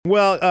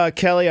Well,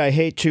 Kelly, I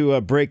hate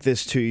to break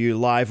this to you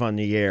live on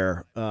the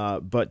air,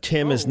 but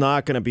Tim is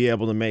not going to be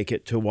able to make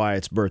it to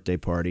Wyatt's birthday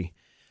party.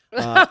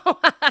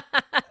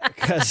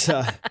 Because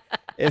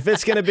if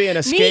it's going to be an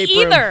escape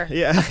Me either. room...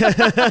 Yeah.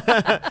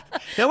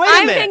 Now, wait a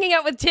I'm minute. hanging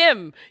out with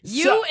Tim.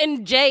 You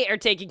and Jay are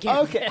taking care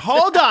of it. Okay,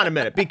 hold on a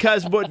minute,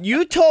 because what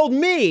you told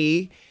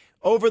me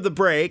over the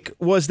break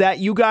was that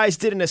you guys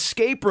did an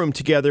escape room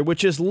together,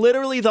 which is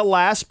literally the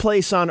last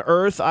place on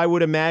earth I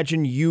would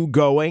imagine you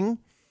going.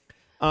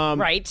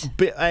 Right.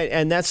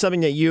 And that's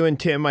something that you and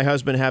Tim, my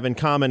husband, have in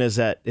common is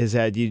that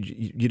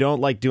you don't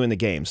like doing the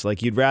games.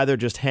 Like, you'd rather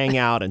just hang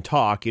out and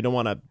talk. You don't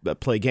want to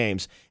play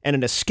games. And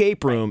an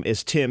escape room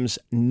is Tim's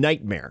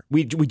nightmare.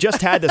 We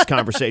just had this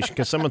conversation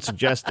because someone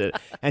suggested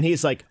it, and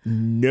he's like,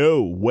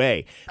 no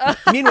way.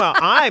 Meanwhile,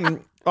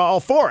 I'm all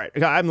for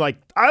it. I'm like,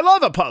 I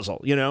love a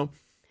puzzle, you know?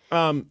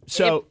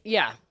 So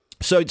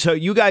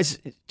you guys,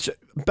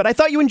 but I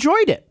thought you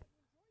enjoyed it.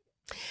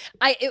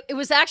 It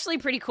was actually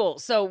pretty cool.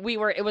 So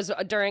it was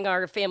during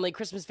our family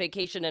Christmas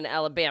vacation in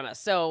Alabama.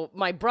 So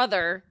my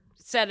brother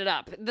set it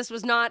up. This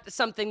was not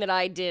something that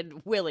I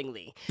did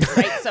willingly,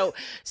 right?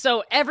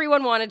 so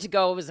everyone wanted to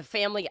go. It was a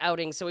family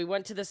outing. So we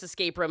went to this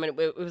escape room, and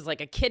it was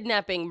like a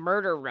kidnapping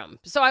murder room.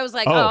 So I was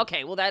like, oh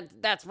okay, well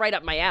that's right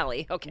up my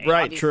alley. Okay,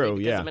 right, true,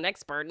 because yeah. I'm an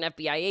expert, an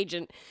FBI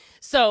agent.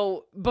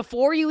 So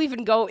before you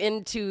even go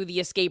into the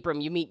escape room,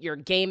 you meet your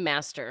game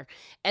master,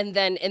 and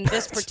then in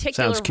this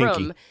particular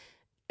room.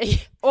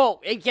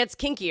 Oh, it gets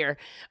kinkier.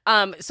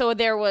 So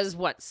there was,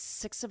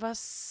 6 of us?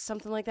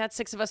 Something like that.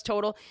 6 of us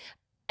total.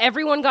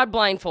 Everyone got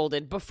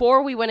blindfolded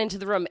before we went into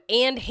the room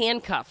and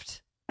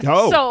handcuffed.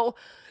 Oh.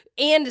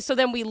 So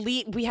then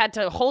we had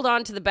to hold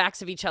on to the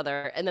backs of each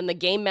other, and then the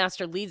game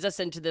master leads us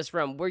into this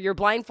room where you're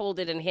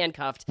blindfolded and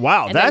handcuffed.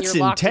 Wow, and that's then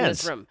you're locked intense. In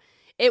this room.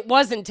 It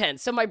was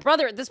intense. So my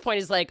brother at this point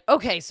is like,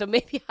 okay, so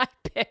maybe I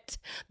picked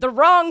the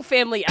wrong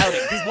family outing.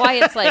 Because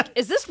Wyatt's like,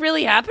 is this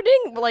really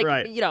happening? Like,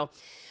 right. you know.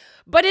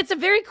 But it's a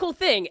very cool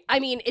thing.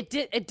 I mean,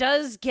 it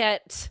does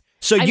get...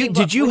 So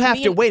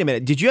wait a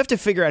minute, did you have to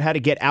figure out how to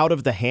get out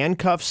of the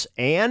handcuffs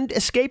and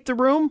escape the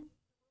room?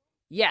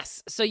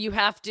 Yes. So you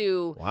have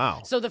to...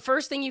 Wow. So the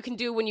first thing you can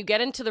do when you get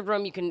into the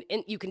room, you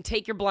can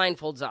take your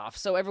blindfolds off.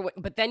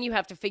 But then you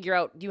have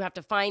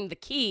to find the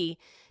key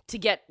to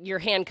get your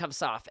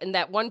handcuffs off. And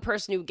that one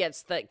person who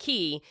gets the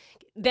key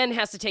then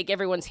has to take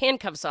everyone's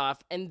handcuffs off.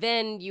 And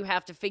then you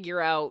have to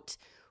figure out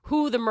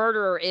who the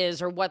murderer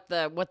is or what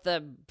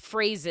the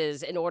phrase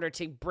is in order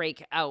to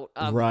break out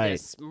of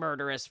this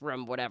murderous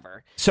room,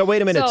 whatever. So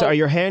wait a minute. So are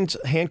your hands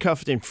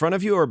handcuffed in front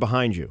of you or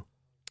behind you?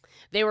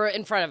 They were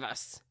in front of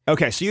us.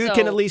 Okay, so you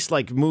can at least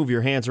like move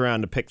your hands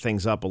around to pick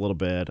things up a little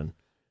bit.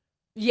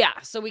 Yeah,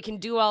 so we can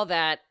do all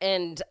that.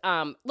 And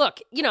look,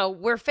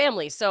 we're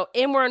family,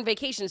 and we're on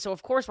vacation, so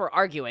of course we're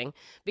arguing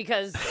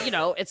because,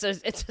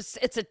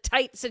 it's a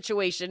tight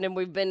situation, and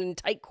we've been in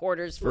tight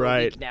quarters for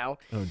a week now.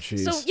 Oh,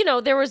 jeez. So,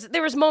 there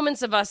was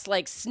moments of us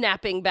like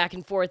snapping back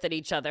and forth at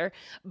each other,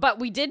 but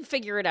we did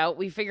figure it out.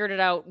 We figured it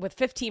out with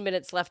 15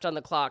 minutes left on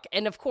the clock.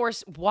 And of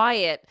course,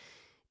 Wyatt,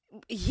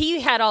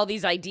 he had all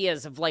these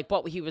ideas of like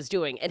what he was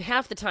doing, and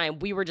half the time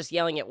we were just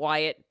yelling at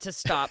Wyatt to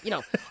stop.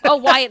 Oh,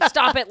 Wyatt,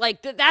 stop it!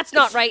 Like that's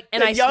not right.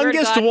 And I swear to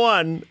God, youngest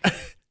one,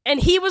 and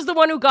he was the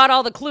one who got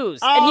all the clues.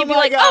 And he'd be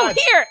like, God. "Oh,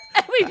 here,"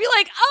 and we'd be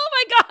like, "Oh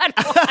my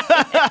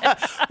God!"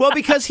 Well,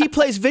 because he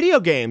plays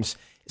video games,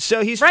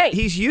 so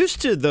he's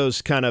used to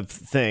those kind of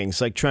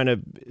things, like trying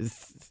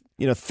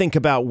to think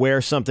about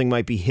where something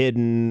might be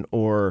hidden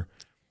or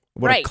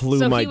what a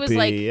clue might be. So he was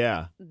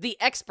like the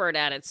expert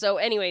at it. So,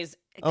 anyways.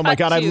 Oh my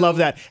God, I love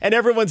that. And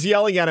everyone's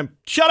yelling at him,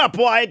 "Shut up,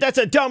 Wyatt, that's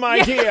a dumb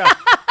idea."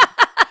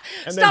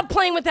 Stop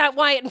playing with that,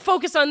 Wyatt, and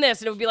focus on this.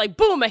 And it would be like,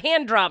 boom, a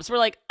hand drops. We're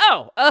like,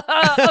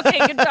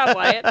 okay, good job,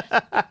 Wyatt.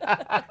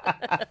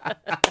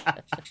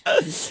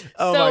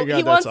 Oh my God,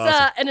 he wants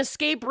awesome. An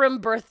escape room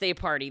birthday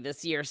party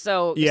this year.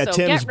 So Tim's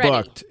get ready.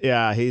 booked.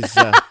 Yeah,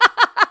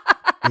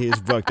 he's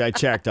booked. I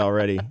checked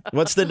already.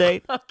 What's the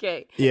date?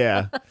 Okay.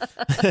 Yeah.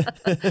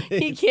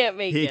 He can't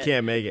make it. He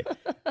can't make it.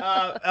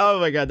 Oh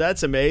my God,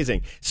 that's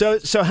amazing. So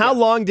how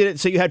long did it?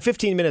 So you had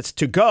 15 minutes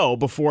to go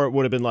before it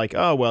would have been like,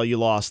 oh well, you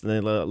lost, and they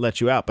let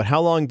you out. But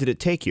how long did it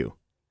take you?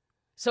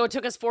 So it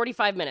took us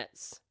 45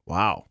 minutes.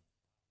 Wow.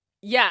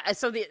 Yeah,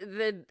 so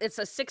it's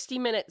a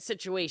 60-minute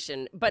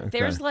situation, but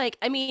there's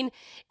it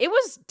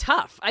was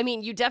tough. I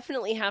mean, you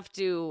definitely have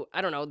to,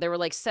 I don't know, there were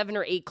like 7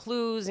 or 8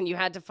 clues, and you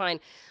had to find,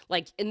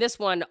 like in this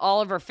one,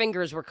 all of our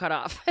fingers were cut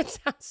off. It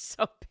sounds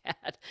so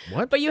bad.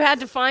 What? But you had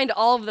to find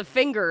all of the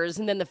fingers,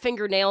 and then the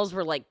fingernails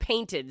were like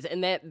painted,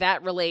 and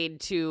that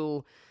related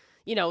to,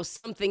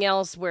 something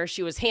else where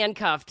she was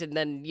handcuffed, and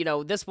then,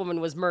 this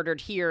woman was murdered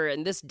here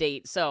and this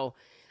date. So,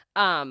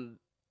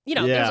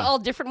 there's all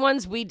different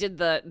ones. We did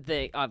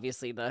the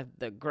obviously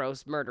the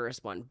gross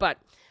murderous one, but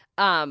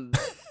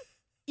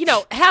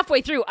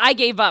halfway through, I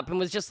gave up and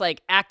was just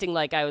like acting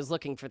like I was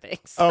looking for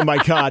things. Oh my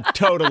God,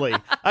 totally.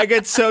 I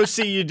could so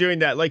see you doing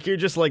that. Like you're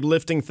just like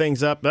lifting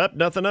things up.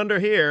 Nothing under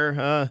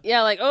here.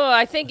 Yeah, like, oh,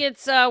 I think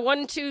it's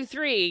 1, 2,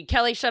 3.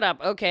 Kelly, shut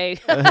up. Okay.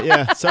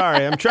 Yeah,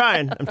 sorry. I'm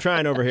trying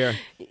over here.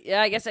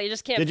 Yeah, I guess I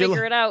just can't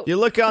figure it out. You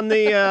look on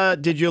the.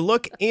 Did you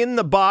look in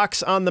the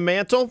box on the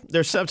mantle?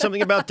 There's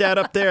something about that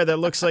up there that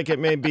looks like it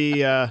may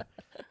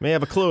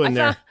have a clue in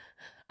there.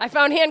 I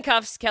found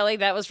handcuffs, Kelly.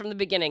 That was from the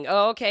beginning.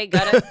 Oh, okay,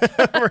 got it.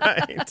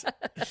 Right.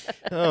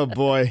 Oh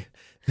boy.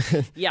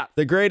 Yeah.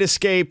 The Great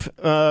Escape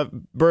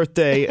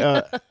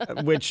birthday,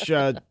 which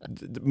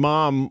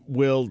Mom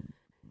will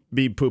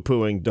be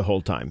poo-pooing the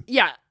whole time.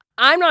 Yeah,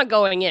 I'm not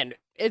going in.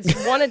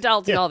 It's one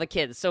adult and all the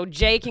kids, so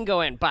Jay can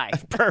go in. Bye.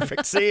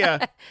 Perfect. See ya.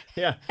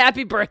 Yeah.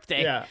 Happy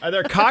birthday. Yeah. Are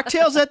there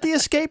cocktails at the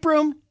escape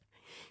room?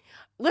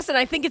 Listen,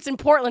 I think it's in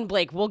Portland,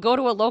 Blake. We'll go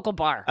to a local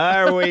bar.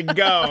 There we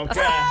go.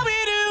 Okay.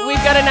 We've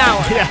got an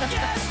hour.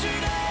 Yeah.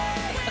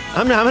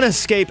 I'm going to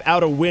escape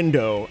out a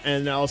window,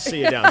 and I'll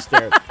see you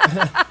downstairs.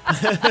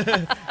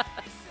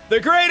 The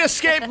Great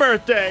Escape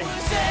birthday.